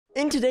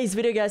In today's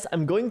video guys,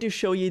 I'm going to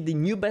show you the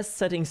new best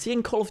settings here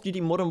in Call of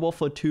Duty Modern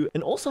Warfare 2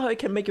 and also how you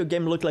can make your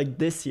game look like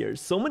this here.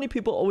 So many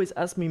people always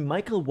ask me,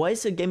 Michael, why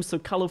is your game so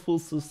colorful,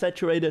 so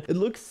saturated? It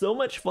looks so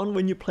much fun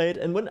when you play it,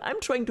 and when I'm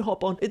trying to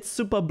hop on, it's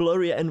super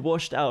blurry and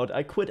washed out.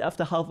 I quit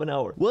after half an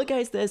hour. Well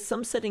guys, there's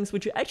some settings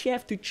which you actually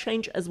have to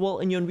change as well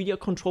in your Nvidia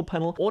Control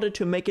Panel in order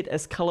to make it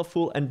as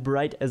colorful and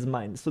bright as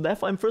mine. So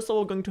therefore I'm first of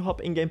all going to hop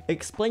in game,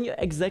 explain you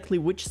exactly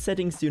which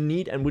settings you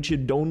need and which you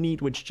don't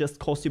need, which just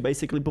cost you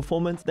basically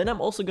performance. Then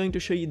I'm also going to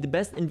show you the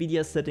best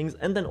Nvidia settings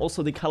and then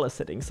also the color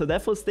settings. So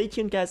therefore stay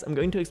tuned guys, I'm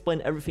going to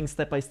explain everything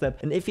step by step.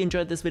 And if you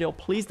enjoyed this video,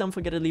 please don't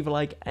forget to leave a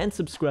like and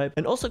subscribe,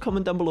 and also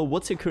comment down below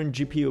what's your current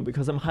GPU,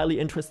 because I'm highly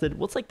interested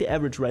what's like the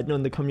average right now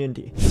in the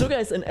community. So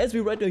guys, and as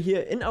we right now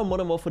here in our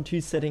Modern Warfare 2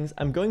 settings,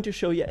 I'm going to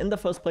show you in the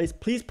first place,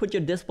 please put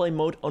your display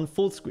mode on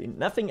full screen,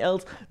 nothing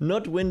else,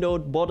 not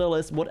windowed,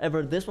 borderless,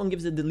 whatever. This one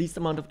gives you the least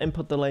amount of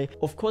input delay.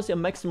 Of course your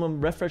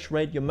maximum refresh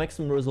rate, your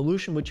maximum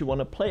resolution which you want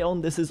to play on,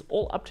 this is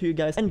all up to you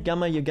guys, and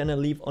gamma you're gonna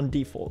leave on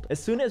default. As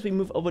soon as we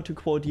move over to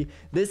quality,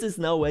 this is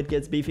now where it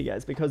gets beefy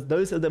guys, because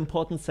those are the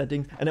important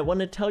settings, and I want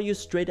to tell you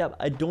straight up,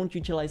 I don't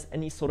utilize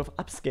any sort of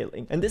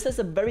upscaling, and this has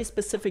a very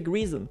specific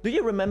reason. Do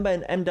you remember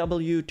in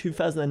MW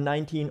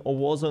 2019 or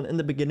Warzone in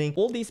the beginning,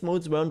 all these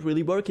modes weren't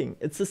really working?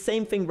 It's the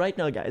same thing right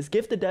now guys.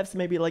 Give the devs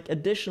maybe like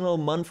additional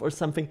month or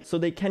something so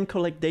they can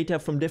collect data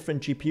from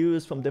different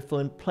GPUs, from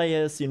different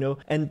players, you know,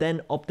 and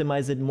then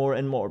optimize it more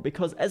and more,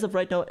 because as of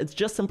right now it's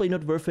just simply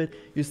not worth it.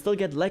 You still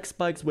get lag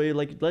spikes where you,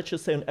 like, let's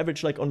just say on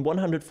average like on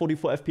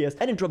 144 FPS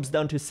and it drops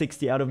down to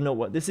 60 out of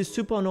nowhere. This is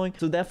super annoying,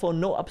 so therefore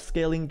no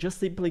upscaling, just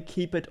simply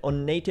keep it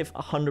on native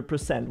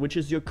 100%, which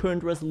is your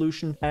current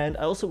resolution. And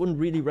I also wouldn't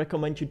really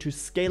recommend you to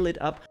scale it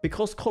up,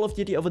 because Call of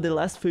Duty over the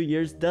last few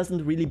years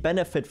doesn't really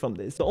benefit from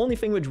this. The only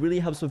thing which really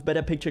helps with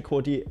better picture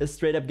quality is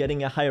straight up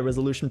getting a higher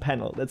resolution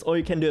panel. That's all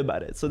you can do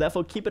about it, so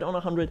therefore keep it on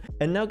 100.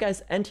 And now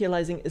guys,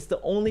 anti-aliasing is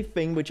the only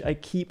thing which I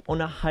keep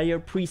on a higher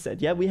preset.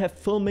 Yeah, we have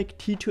filmic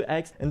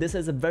T2X, and this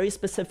has a very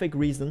specific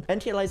reason.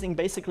 Anti-aliasing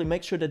basically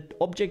makes sure that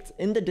objects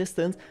in the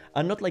distance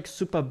are not like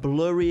super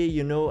blurry,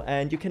 you know,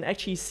 and you can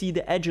actually see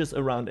the edges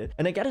around it.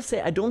 And I gotta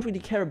say, I don't really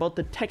care about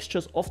the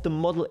textures of the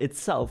model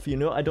itself, you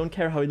know, I don't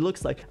care how it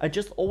looks like. I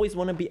just always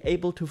want to be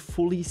able to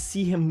fully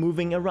see him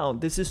moving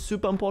around. This is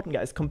super important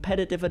guys,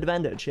 competitive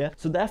advantage, yeah?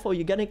 So therefore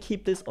you're gonna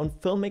keep this on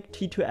filmic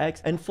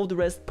T2X, and for the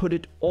rest put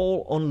it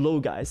all on low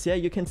guys, yeah?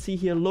 You can see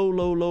here low,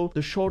 low, low,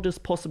 the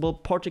shortest possible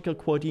particle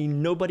quality,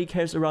 nobody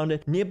cares around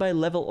it. Nearby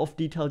level of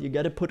detail you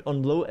gotta put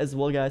on low as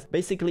well guys.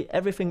 Basically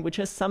everything which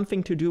has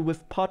something to do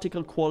with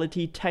particle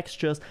quality,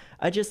 textures,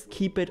 I just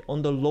keep it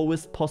on the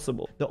lowest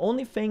possible. The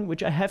only thing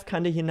which I have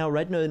kind of here now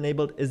right now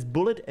enabled is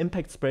bullet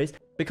impact sprays,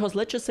 because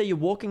let's just say you're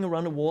walking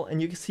around a wall and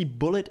you can see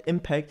bullet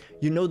impact,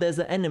 you know there's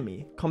an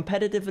enemy.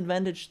 Competitive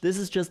advantage, this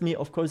is just me.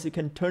 Of course you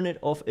can turn it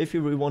off if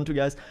you really want to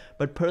guys,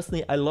 but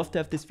personally I love to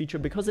have this feature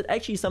because it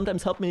actually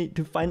sometimes helps me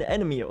to find an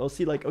enemy or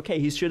see like, okay,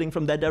 he's shooting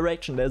from that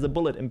direction, there's a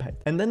bullet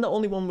impact. And then the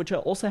only one which I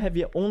also have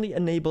here only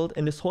enabled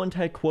in this whole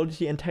entire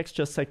quality and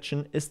texture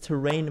section is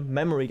terrain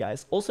memory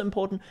guys. Also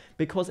important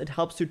because it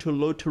helps you to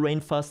load terrain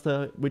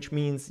faster, which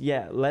means,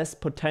 yeah, less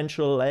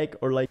potential lag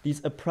or like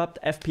these abrupt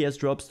FPS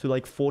drops to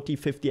like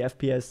 40-50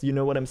 FPS, you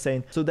know what I'm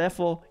saying. So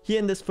therefore here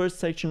in this first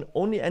section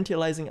only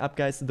anti-aliasing up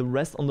guys, the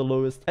rest on the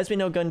lowest. As we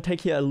now going to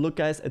take here a look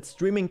guys at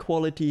streaming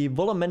quality,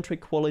 volumetric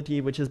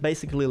quality, which is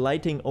basically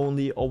lighting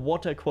only, or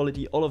water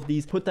quality, all of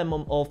these put them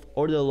on off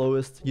or the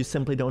lowest. You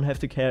simply don't have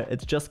to care,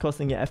 it's just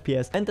costing your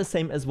FPS. And the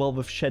same as well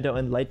with shadow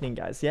and lightning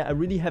guys, yeah, I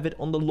really have it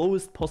on the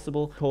lowest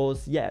possible,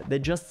 because yeah, they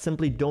just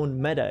simply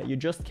don't matter. You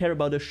just care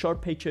about a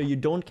short picture, you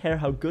don't care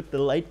how good the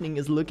lightning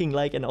is looking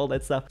like and all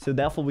that stuff. So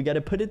therefore we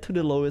gotta put it to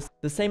the lowest.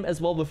 The same as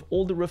well with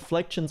all the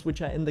reflections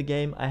which are in the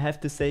game. I have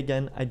to say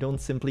again, I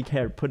don't simply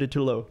care, put it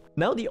to low.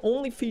 Now the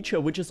only feature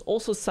which is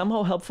also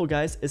somehow helpful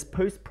guys is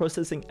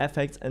post-processing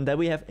effects, and there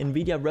we have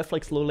Nvidia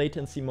Reflex Low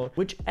Latency mode,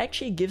 which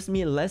actually gives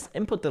me less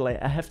input delay,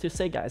 I have to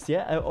say guys.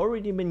 Yeah, I've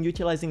already been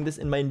utilizing this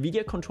in my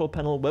Nvidia Control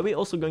Panel, where we're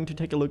also going to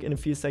take a look in a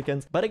few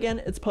seconds. But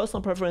again, it's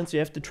personal preference, you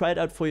have to try it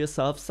out for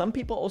yourself. Some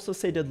people also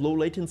say that low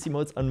latency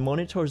modes on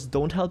monitors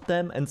don't help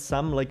them, and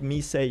some like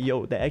me say,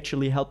 yo, they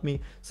actually help me.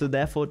 So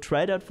therefore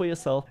try it out for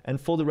yourself. And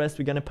for the rest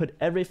we're gonna put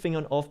everything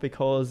on off,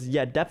 because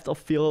yeah, depth of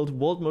field,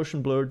 world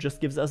motion blur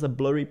just gives us a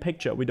blurry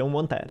picture. We don't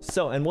want that.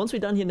 So, and once we're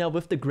done here now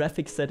with the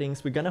graphics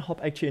settings, we're gonna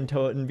hop actually into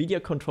our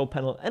Nvidia Control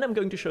Panel, and I'm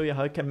going to show you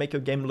how you can make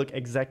your game look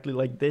exactly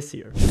like this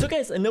here. So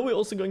guys, I know we're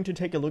also going to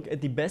take a look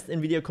at the best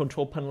Nvidia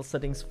Control Panel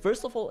settings,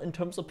 first of all in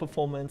terms of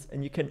performance,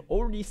 and you can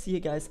already see here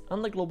guys,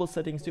 under global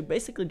settings you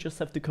basically just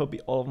have to copy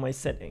all of my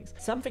settings.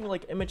 Something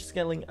like image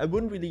scaling I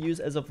wouldn't really use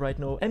as of right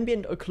now.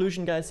 Ambient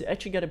occlusion guys, you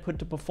actually gotta put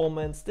the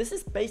performance. This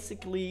is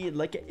basically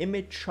like an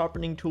image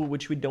sharpening tool,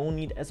 which we don't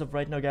need as of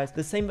right now, guys.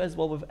 The same as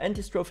well with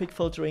anisotropic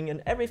filtering,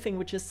 and everything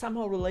which is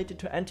somehow related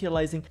to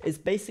anti-aliasing is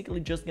basically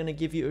just gonna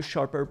give you a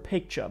sharper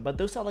picture. But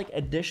those are like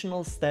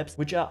additional steps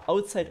which are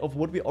outside of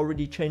what we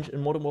already changed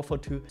in Modern Warfare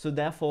 2. So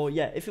therefore,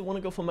 yeah, if you want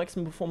to go for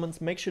maximum performance,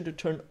 make sure to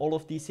turn all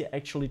of these here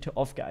actually to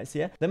off, guys.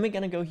 Yeah, then we're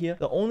gonna go here.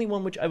 The only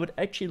one which I would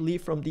actually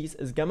leave from these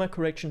is gamma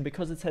correction,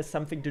 because it has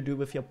something to do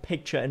with your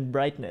picture and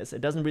brightness.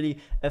 It doesn't really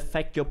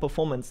affect your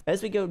performance.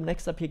 As we go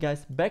next up here,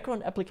 guys,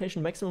 background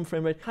application maximum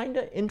frame rate. Kind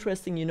of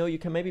interesting, you know, you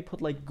can maybe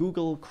put like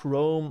Google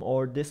Chrome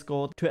or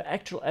Discord to an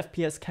actual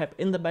FPS cap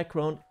in the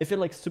background if you're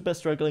like super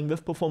struggling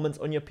with performance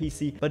on your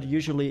PC, but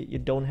usually you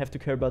don't have to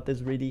care about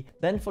this really.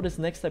 Then for this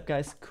next step,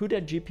 guys,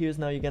 CUDA GPUs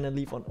now you're gonna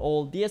leave on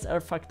all.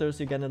 DSR factors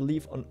you're gonna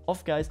leave on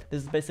off, guys.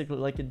 This is basically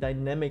like a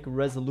dynamic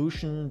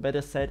resolution,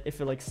 better said if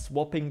you're like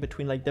swapping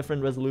between like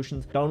different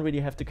resolutions. Don't really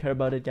have to care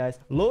about it, guys.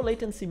 Low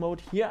latency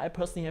mode, here I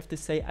personally have to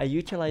say I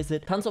utilize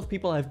it. Tons of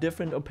people have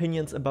different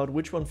opinions about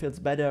which one feels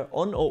better,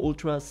 on or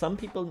ultra. Some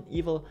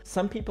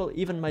people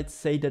even might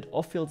say that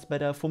off feels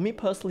better. For me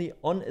personally,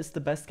 on is the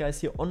best,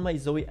 guys, here on my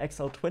Zoe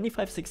XL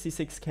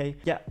 2566K.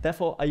 Yeah,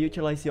 therefore I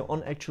utilize here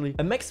on actually.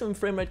 A maximum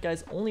frame rate,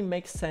 guys, only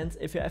makes sense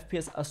if your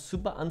FPS are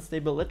super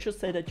unstable. Let's just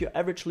say that you're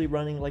averagely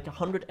running like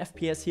 100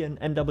 FPS here in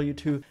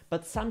MW2,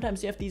 but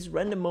sometimes you have these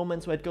random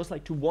moments where it goes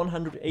like to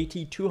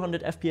 180,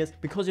 200 FPS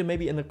because you're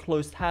maybe in a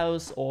closed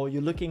house or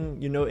you're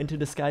looking, you know, into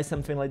the sky,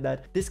 something like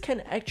that. This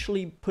can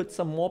actually put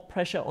some more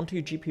pressure onto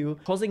your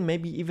GPU, causing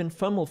maybe even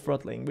thermal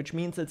throttling, which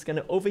means it's going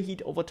to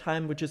overheat over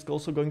time, which is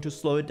also going to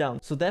slow it down.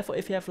 So therefore,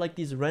 if you have like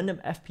these random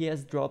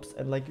FPS drops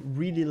and like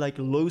really like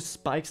low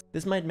spikes,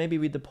 this might maybe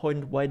be the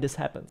point why this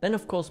happens. Then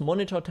of course,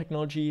 monitor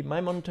technology.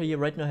 My monitor here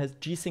right now has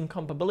G-Sync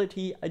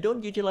compatibility. I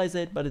don't utilize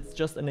it, but it's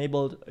just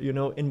enabled, you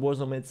know, in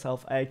Warzone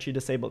itself. I actually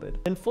disabled it.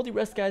 And for the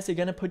rest, guys, you're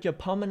gonna put your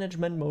power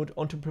management mode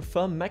onto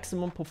prefer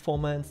maximum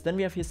performance. Then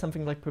we have here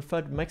something like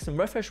preferred maximum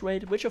refresh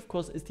rate, which of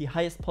course is the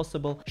highest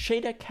possible.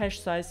 Shader cache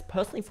size,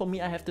 personally for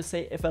me, I have to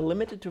say, if I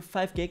limit it to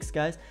 5 gigs,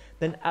 guys,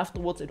 then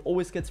afterwards it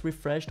always gets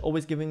refreshed,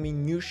 always giving me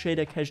new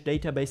shader cache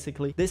data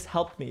basically. This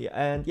helped me,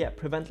 and yeah,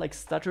 prevent like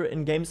stutter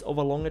in games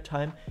over longer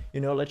time.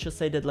 You know, let's just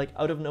say that like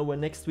out of nowhere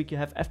next week you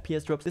have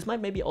FPS drops. This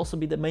might maybe also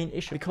be the main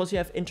issue because you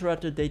have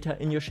interrupted data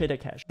in your shader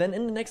cache. Then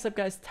in the next step,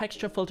 guys,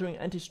 texture filtering,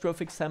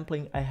 anisotropic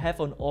sampling I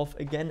have on off.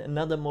 Again,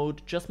 another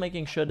mode, just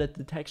making sure that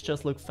the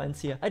textures look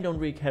fancier. I don't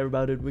really care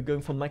about it. We're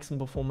going for maximum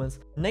performance.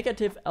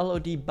 Negative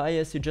LOD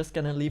bias you're just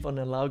gonna leave on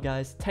allow,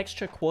 guys.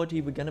 Texture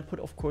quality we're gonna put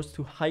of course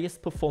to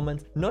highest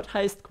performance, not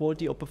highest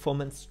quality or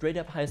performance, straight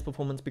up highest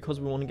performance, because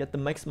we want to get the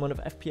maximum amount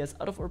of FPS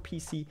out of our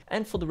PC.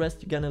 And for the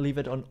rest, you're gonna leave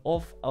it on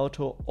off,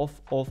 auto,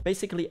 off, off.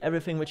 Basically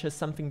everything which has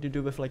something to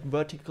do with like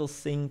vertical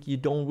sync you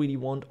don't really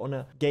want on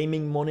a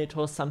gaming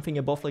monitor, something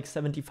above like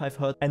 75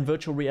 Hz, and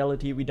virtual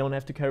reality we don't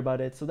have to care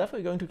about it. So therefore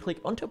we're going to click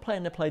onto apply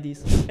and apply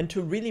these. And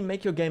to really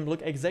make your game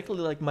look exactly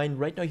like mine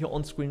right now here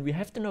on screen, we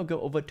have to now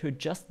go over to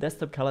adjust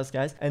desktop colors,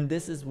 guys, and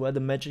this is where the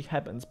magic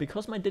happens,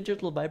 because my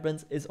digital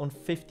vibrance is on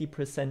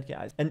 50%,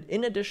 guys. And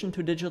in addition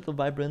to digital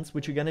vibrance,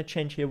 which you're gonna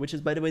change here, which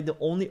is by the way the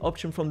only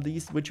option from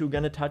these which you're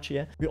gonna touch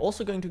here, we're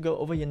also going to go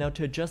over here now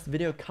to adjust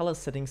video color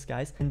settings,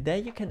 guys, and there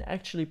you can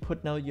actually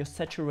put now your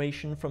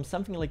saturation from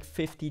something like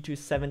 50 to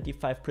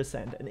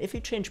 75%. And if you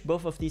change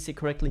both of these here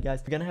correctly,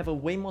 guys, you're gonna have a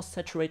way more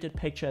saturated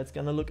picture. It's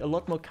gonna look a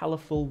lot more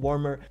colorful,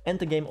 warmer, and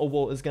the game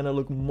overall is gonna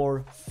look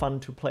more fun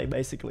to play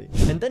basically.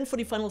 And then for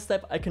the final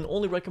step, I can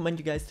only recommend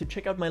you guys to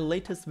check out my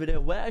latest video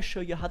where I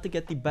show you how to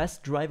get the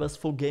best drivers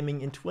for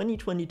gaming in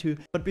 2022.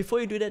 But before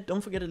you do that,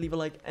 don't forget to leave a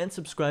like and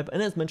subscribe,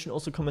 and as mentioned,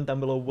 also comment down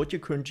below what your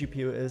current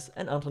GPU is.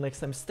 And until next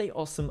time, stay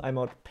awesome. I'm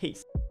out.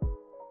 Peace.